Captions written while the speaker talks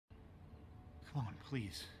Come on,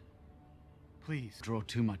 please. Please. Draw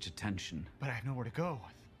too much attention. But I have nowhere to go.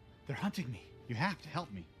 They're hunting me. You have to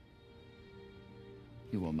help me.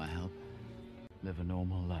 You want my help? Live a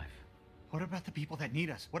normal life. What about the people that need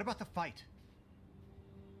us? What about the fight?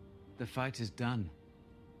 The fight is done.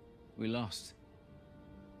 We lost.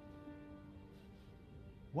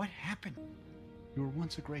 What happened? You were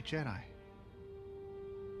once a great Jedi.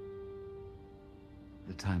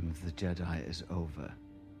 The time of the Jedi is over.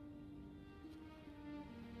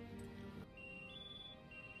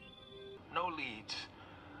 No leads.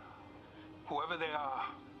 Whoever they are,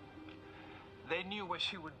 they knew where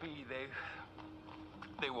she would be.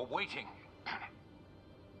 They were waiting.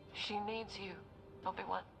 She needs you,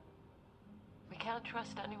 Obi-Wan. We can't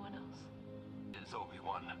trust anyone else. Is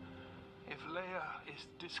Obi-Wan. If Leia is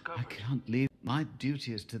I discovered... can't leave. My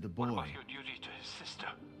duty is to the boy. What about your duty to his sister?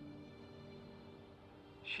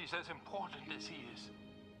 She's as important as he is.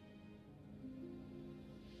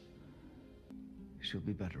 She'll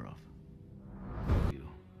be better off. You.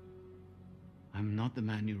 I'm not the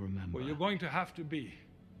man you remember. Well, you're going to have to be.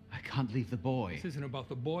 I can't leave the boy. This isn't about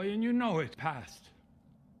the boy, and you know it. Past.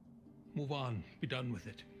 Move on. Be done with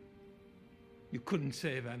it. You couldn't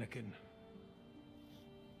save Anakin.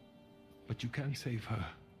 But you can save her.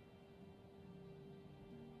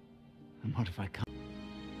 And what if I can't?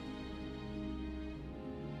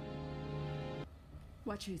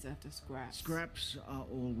 What chase after scraps? Scraps are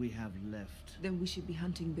all we have left. Then we should be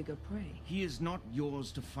hunting bigger prey. He is not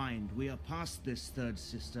yours to find. We are past this, third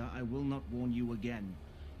sister. I will not warn you again.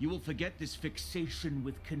 You will forget this fixation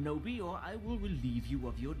with Kenobi, or I will relieve you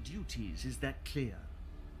of your duties. Is that clear?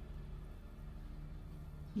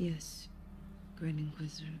 Yes, Grand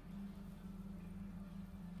Inquisitor.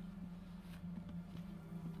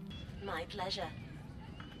 My pleasure.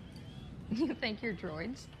 You think you're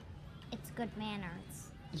droids? It's good manners.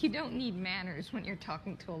 You don't need manners when you're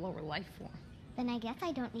talking to a lower life form. Then I guess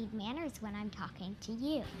I don't need manners when I'm talking to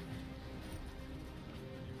you.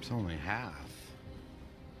 It's only half.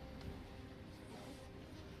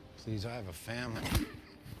 Please, I have a family.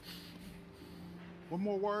 One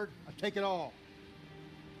more word, I take it all.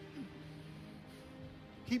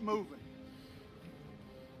 Keep moving.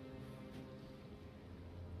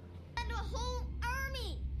 And a whole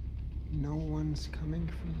army! No one's coming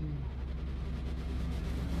for you.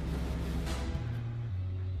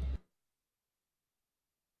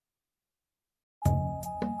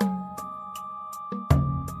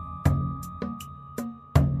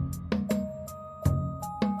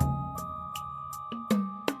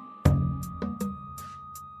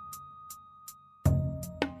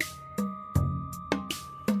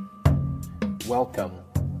 Welcome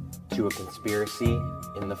to A Conspiracy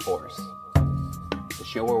in the Force, the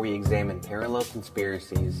show where we examine parallel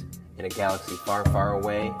conspiracies in a galaxy far, far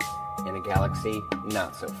away and a galaxy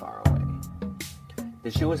not so far away.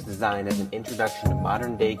 The show is designed as an introduction to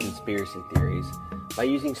modern-day conspiracy theories by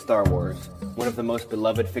using Star Wars, one of the most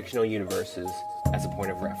beloved fictional universes, as a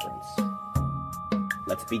point of reference.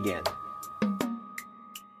 Let's begin.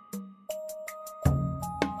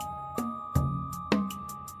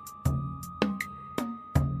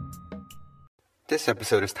 This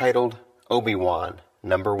episode is titled Obi-Wan,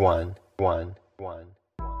 Number 1, 1, 1.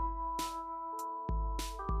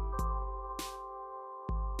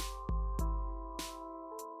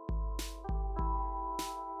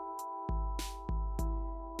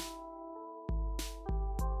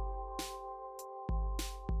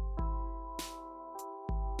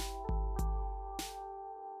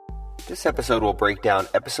 This episode will break down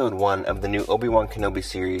Episode 1 of the new Obi-Wan Kenobi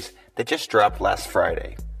series that just dropped last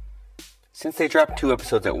Friday. Since they dropped 2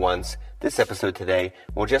 episodes at once, this episode today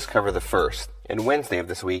will just cover the first, and Wednesday of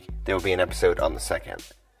this week there will be an episode on the second.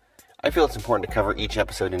 I feel it's important to cover each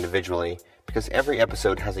episode individually because every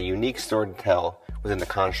episode has a unique story to tell within the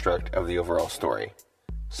construct of the overall story.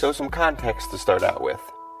 So some context to start out with.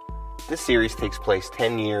 This series takes place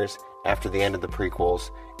 10 years after the end of the prequels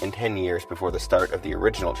and 10 years before the start of the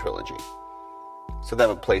original trilogy. So that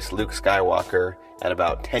would place Luke Skywalker at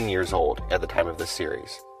about 10 years old at the time of this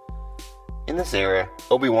series. In this era,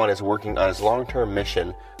 Obi-Wan is working on his long-term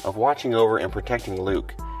mission of watching over and protecting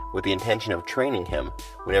Luke with the intention of training him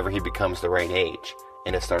whenever he becomes the right age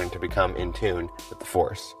and is starting to become in tune with the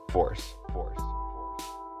Force.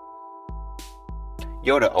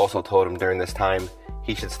 Yoda also told him during this time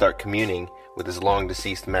he should start communing with his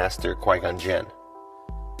long-deceased master Qui-Gon Jinn.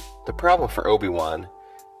 The problem for Obi-Wan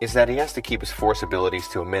is that he has to keep his Force abilities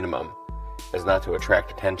to a minimum, as not to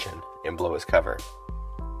attract attention and blow his cover.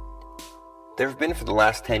 There have been for the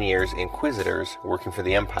last 10 years Inquisitors working for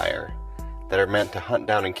the Empire that are meant to hunt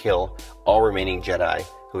down and kill all remaining Jedi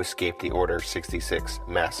who escaped the Order 66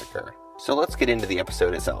 massacre. So let's get into the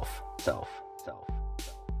episode itself.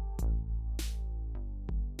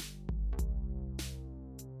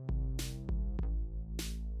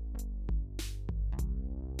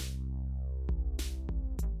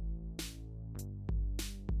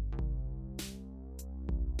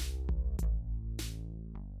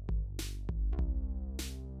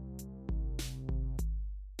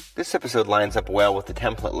 This episode lines up well with the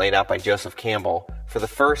template laid out by Joseph Campbell for the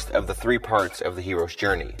first of the 3 parts of the hero's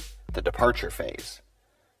journey, the departure phase.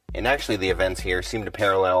 And actually the events here seem to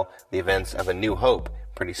parallel the events of A New Hope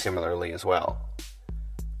pretty similarly as well.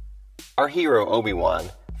 Our hero,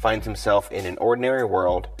 Obi-Wan, finds himself in an ordinary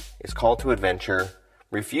world, is called to adventure,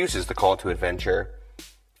 refuses the call to adventure,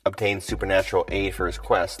 obtains supernatural aid for his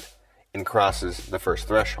quest, and crosses the first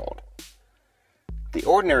threshold. The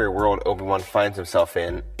ordinary world Obi-Wan finds himself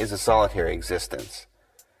in is a solitary existence,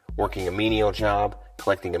 working a menial job,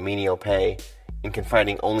 collecting a menial pay, and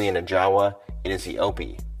confiding only in a Jawa and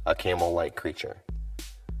Izzy-Opi, a camel-like creature.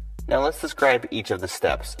 Now let's describe each of the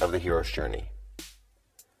steps of the hero's journey.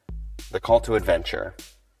 The call to adventure.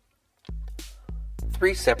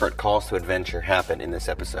 3 separate calls to adventure happen in this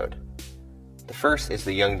episode. The first is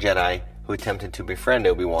the young Jedi who attempted to befriend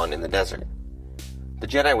Obi-Wan in the desert. The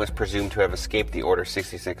Jedi was presumed to have escaped the Order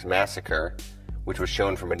 66 massacre, which was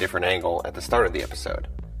shown from a different angle at the start of the episode.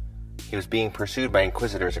 He was being pursued by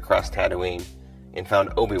Inquisitors across Tatooine and found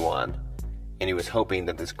Obi-Wan, and he was hoping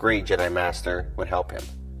that this great Jedi Master would help him.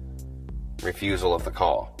 Refusal of the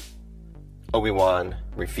call. Obi-Wan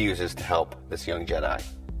refuses to help this young Jedi.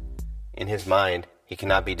 In his mind, he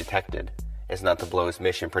cannot be detected, as not to blow his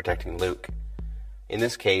mission protecting Luke. In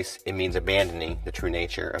this case, it means abandoning the true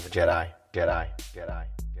nature of a Jedi.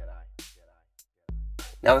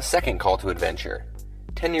 Now the second call to adventure.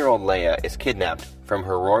 10-year-old Leia is kidnapped from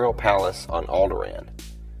her royal palace on Alderaan.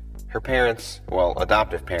 Her parents,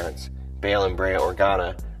 adoptive parents, Bail and Breha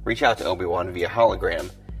Organa, reach out to Obi-Wan via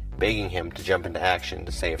hologram, begging him to jump into action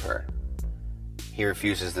to save her. He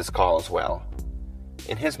refuses this call as well.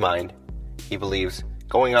 In his mind, he believes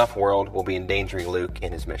going off-world will be endangering Luke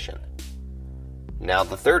in his mission. Now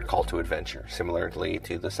the third call to adventure, similarly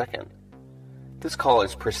to the second. This call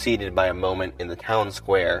is preceded by a moment in the town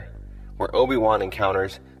square where Obi-Wan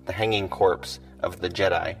encounters the hanging corpse of the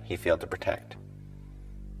Jedi he failed to protect.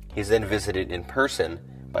 He is then visited in person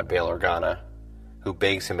by Bail Organa, who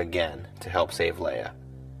begs him again to help save Leia.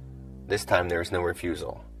 This time there is no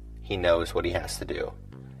refusal. He knows what he has to do.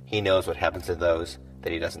 He knows what happens to those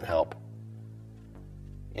that he doesn't help.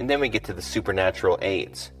 And then we get to the supernatural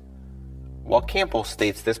aids. While Campbell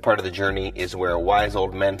states this part of the journey is where a wise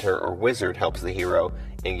old mentor or wizard helps the hero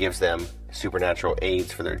and gives them supernatural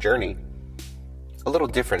aids for their journey, a little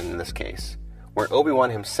different in this case, where Obi-Wan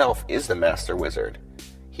himself is the master wizard.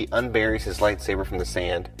 He unburies his lightsaber from the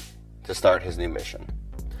sand to start his new mission.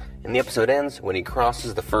 And the episode ends when he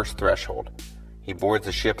crosses the first threshold. He boards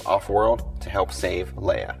a ship off-world to help save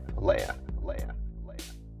Leia.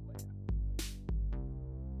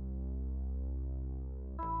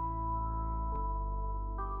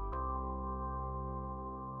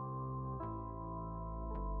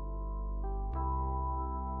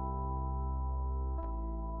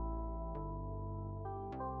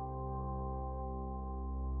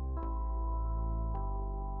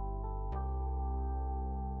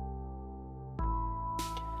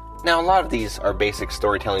 Now, a lot of these are basic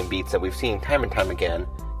storytelling beats that we've seen time and time again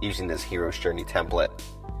using this hero's journey template,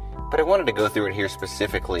 but I wanted to go through it here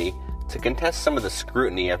specifically to contest some of the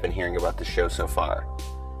scrutiny I've been hearing about the show so far.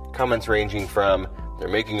 Comments ranging from, they're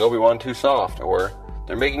making Obi-Wan too soft, or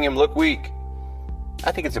they're making him look weak.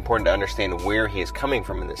 I think it's important to understand where he is coming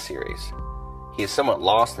from in this series. He is somewhat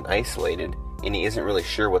lost and isolated, and he isn't really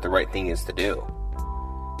sure what the right thing is to do.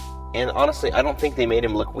 And honestly, I don't think they made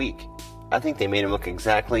him look weak. I think they made him look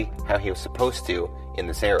exactly how he was supposed to in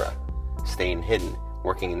this era, staying hidden,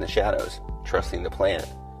 working in the shadows, trusting the plan.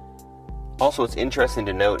 Also, it's interesting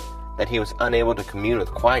to note that he was unable to commune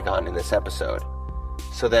with Qui-Gon in this episode,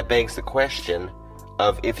 so that begs the question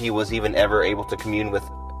of if he was even ever able to commune with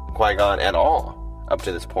Qui-Gon at all up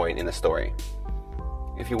to this point in the story.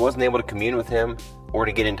 If he wasn't able to commune with him, or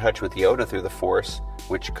to get in touch with Yoda through the Force,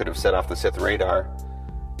 which could have set off the Sith radar,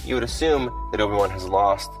 you would assume that Obi-Wan has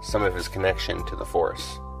lost some of his connection to the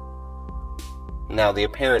Force. Now, the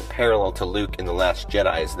apparent parallel to Luke in The Last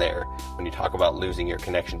Jedi is there when you talk about losing your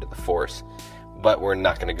connection to the Force, but we're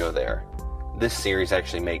not going to go there. This series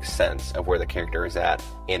actually makes sense of where the character is at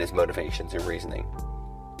and his motivations and reasoning.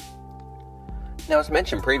 Now, as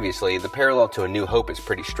mentioned previously, the parallel to A New Hope is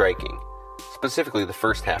pretty striking, specifically the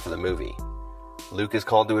first half of the movie. Luke is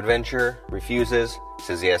called to adventure, refuses,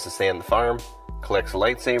 says he has to stay on the farm, collects a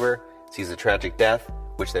lightsaber, sees a tragic death,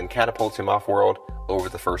 which then catapults him off-world over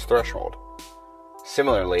the first threshold.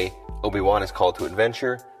 Similarly, Obi-Wan is called to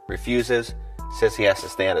adventure, refuses, says he has to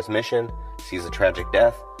stay on his mission, sees a tragic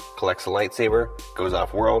death, collects a lightsaber, goes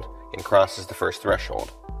off-world, and crosses the first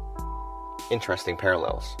threshold. Interesting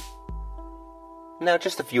parallels. Now,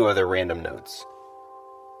 just a few other random notes.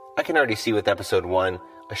 I can already see with Episode 1,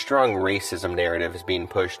 a strong racism narrative is being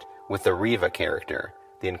pushed with the Reva character,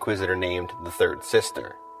 the Inquisitor named the Third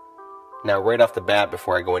Sister. Now, right off the bat,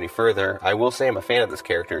 before I go any further, I will say I'm a fan of this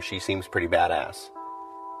character. She seems pretty badass.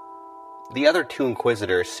 The other two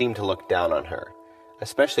Inquisitors seem to look down on her,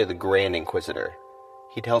 especially the Grand Inquisitor.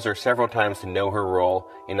 He tells her several times to know her role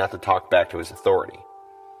and not to talk back to his authority.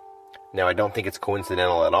 Now, I don't think it's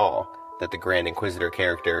coincidental at all that the Grand Inquisitor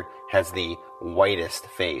character has the whitest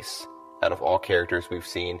face out of all characters we've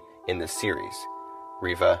seen in this series.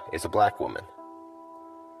 Reva is a black woman.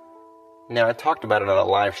 Now, I talked about it on a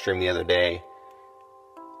live stream the other day,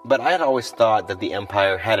 but I had always thought that the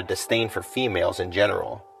Empire had a disdain for females in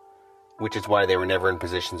general, which is why they were never in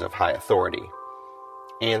positions of high authority.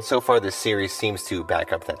 And so far this series seems to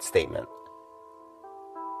back up that statement.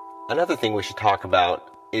 Another thing we should talk about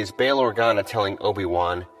is Bail Organa telling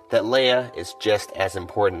Obi-Wan that Leia is just as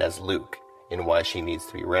important as Luke and why she needs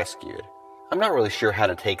to be rescued. I'm not really sure how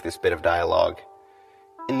to take this bit of dialogue.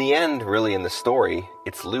 In the end, really in the story,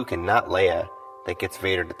 it's Luke and not Leia that gets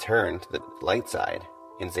Vader to turn to the light side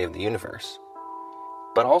and save the universe.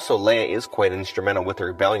 But also Leia is quite instrumental with the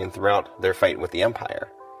rebellion throughout their fight with the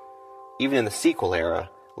Empire. Even in the sequel era,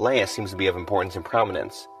 Leia seems to be of importance and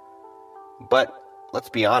prominence. But, let's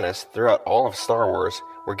be honest, throughout all of Star Wars,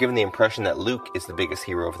 we're given the impression that Luke is the biggest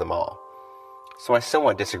hero of them all. So I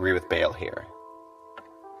somewhat disagree with Bail here.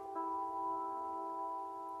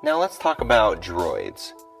 Now let's talk about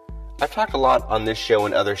droids. I've talked a lot on this show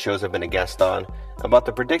and other shows I've been a guest on about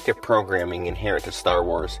the predictive programming inherent to Star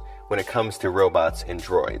Wars when it comes to robots and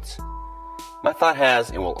droids. My thought has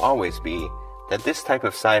and will always be that this type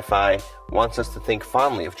of sci-fi wants us to think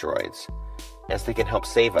fondly of droids, as they can help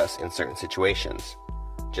save us in certain situations.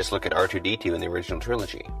 Just look at R2-D2 in the original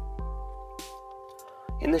trilogy.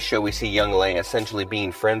 In this show we see young Leia essentially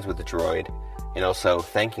being friends with the droid, and also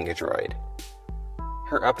thanking a droid.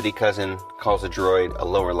 Her uppity cousin calls a droid a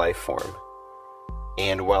lower life form.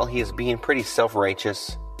 And while he is being pretty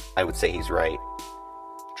self-righteous, I would say he's right.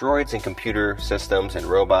 Droids and computer systems and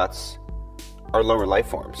robots are lower life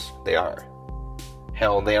forms. They are.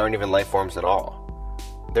 Hell, they aren't even life forms at all.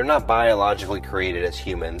 They're not biologically created as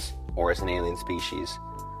humans or as an alien species,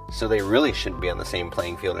 so they really shouldn't be on the same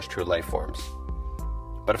playing field as true life forms.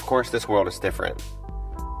 But of course this world is different,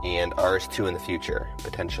 and ours too in the future,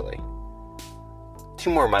 potentially. Two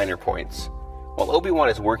more minor points. While Obi-Wan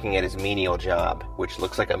is working at his menial job, which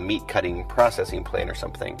looks like a meat-cutting processing plant or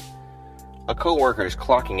something, a co-worker is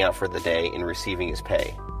clocking out for the day and receiving his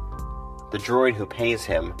pay. The droid who pays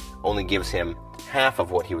him only gives him half of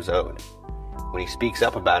what he was owed. When he speaks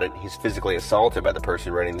up about it, he's physically assaulted by the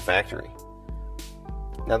person running the factory.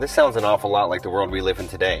 Now this sounds an awful lot like the world we live in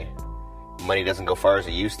today. Money doesn't go far as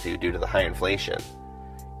it used to due to the high inflation.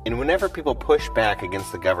 And whenever people push back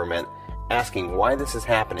against the government, asking why this is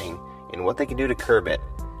happening and what they can do to curb it,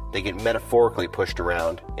 they get metaphorically pushed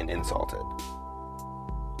around and insulted.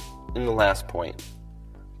 And the last point.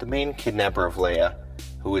 The main kidnapper of Leia,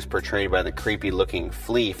 who is portrayed by the creepy-looking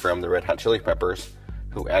Flea from the Red Hot Chili Peppers,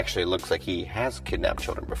 who actually looks like he has kidnapped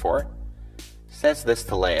children before, says this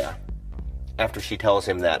to Leia after she tells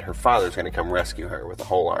him that her father's going to come rescue her with a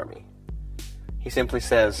whole army. He simply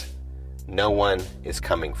says, "No one is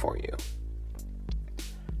coming for you."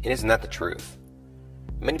 And isn't that the truth?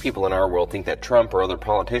 Many people in our world think that Trump or other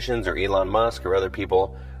politicians or Elon Musk or other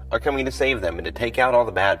people are coming to save them and to take out all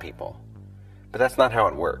the bad people. But that's not how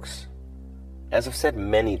it works. As I've said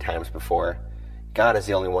many times before, God is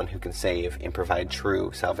the only one who can save and provide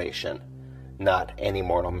true salvation, not any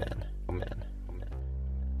mortal man.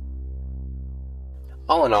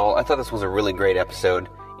 All in all, I thought this was a really great episode,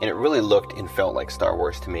 and it really looked and felt like Star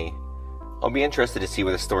Wars to me. I'll be interested to see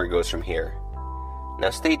where the story goes from here. Now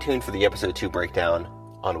stay tuned for the episode 2 breakdown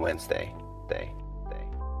on Wednesday.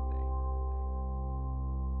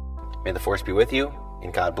 May the Force be with you,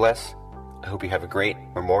 and God bless. I hope you have a great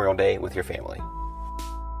Memorial Day with your family.